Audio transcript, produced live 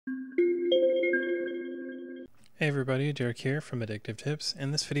Hey everybody, Derek here from Addictive Tips. In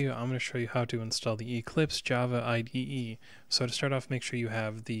this video, I'm going to show you how to install the Eclipse Java IDE. So to start off, make sure you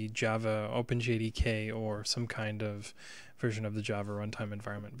have the Java OpenJDK or some kind of version of the Java runtime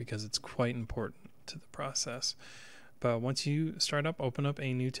environment because it's quite important to the process. But once you start up, open up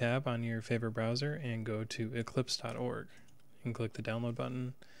a new tab on your favorite browser and go to eclipse.org. You can click the download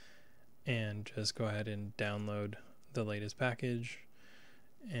button and just go ahead and download the latest package.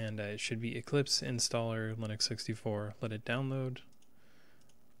 And it should be Eclipse installer Linux 64. Let it download.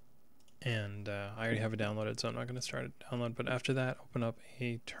 And I already have it downloaded, so I'm not going to start it download. But after that, open up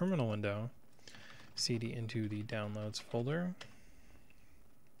a terminal window, cd into the downloads folder.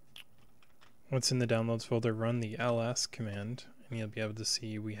 Once in the downloads folder, run the ls command, and you'll be able to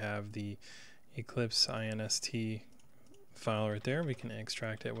see we have the Eclipse inst file right there. We can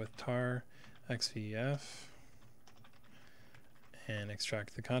extract it with tar xvf and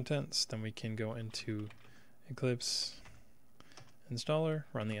extract the contents. Then we can go into Eclipse installer,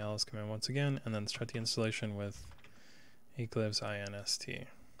 run the ls command once again, and then start the installation with Eclipse inst.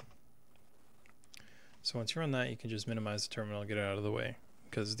 So once you run that, you can just minimize the terminal, get it out of the way,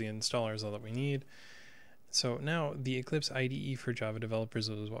 because the installer is all that we need. So now the Eclipse IDE for Java developers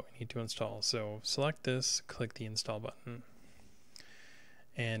is what we need to install. So select this, click the install button,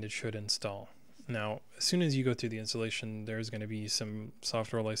 and it should install. Now, as soon as you go through the installation, there's going to be some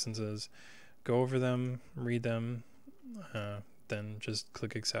software licenses. Go over them, read them, then just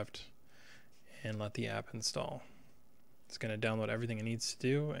click accept and let the app install. It's going to download everything it needs to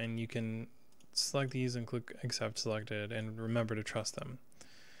do, and you can select these and click accept selected, and remember to trust them.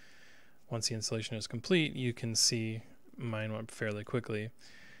 Once the installation is complete, you can see mine went fairly quickly.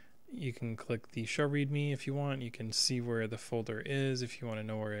 You can click the show readme if you want. You can see where the folder is if you want to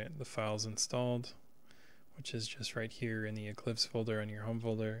know where the file's installed, which is just right here in the Eclipse folder in your home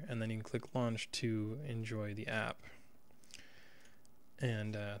folder, and then you can click launch to enjoy the app.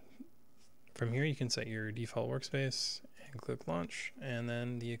 And from here you can set your default workspace and click launch, and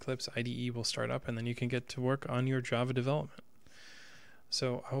then the Eclipse IDE will start up, and then you can get to work on your Java development.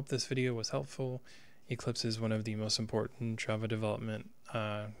 So I hope this video was helpful. Eclipse is one of the most important Java development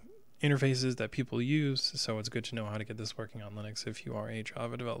interfaces that people use, so it's good to know how to get this working on Linux if you are a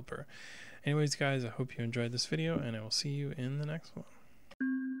Java developer. Anyways guys, I hope you enjoyed this video, and I will see you in the next one.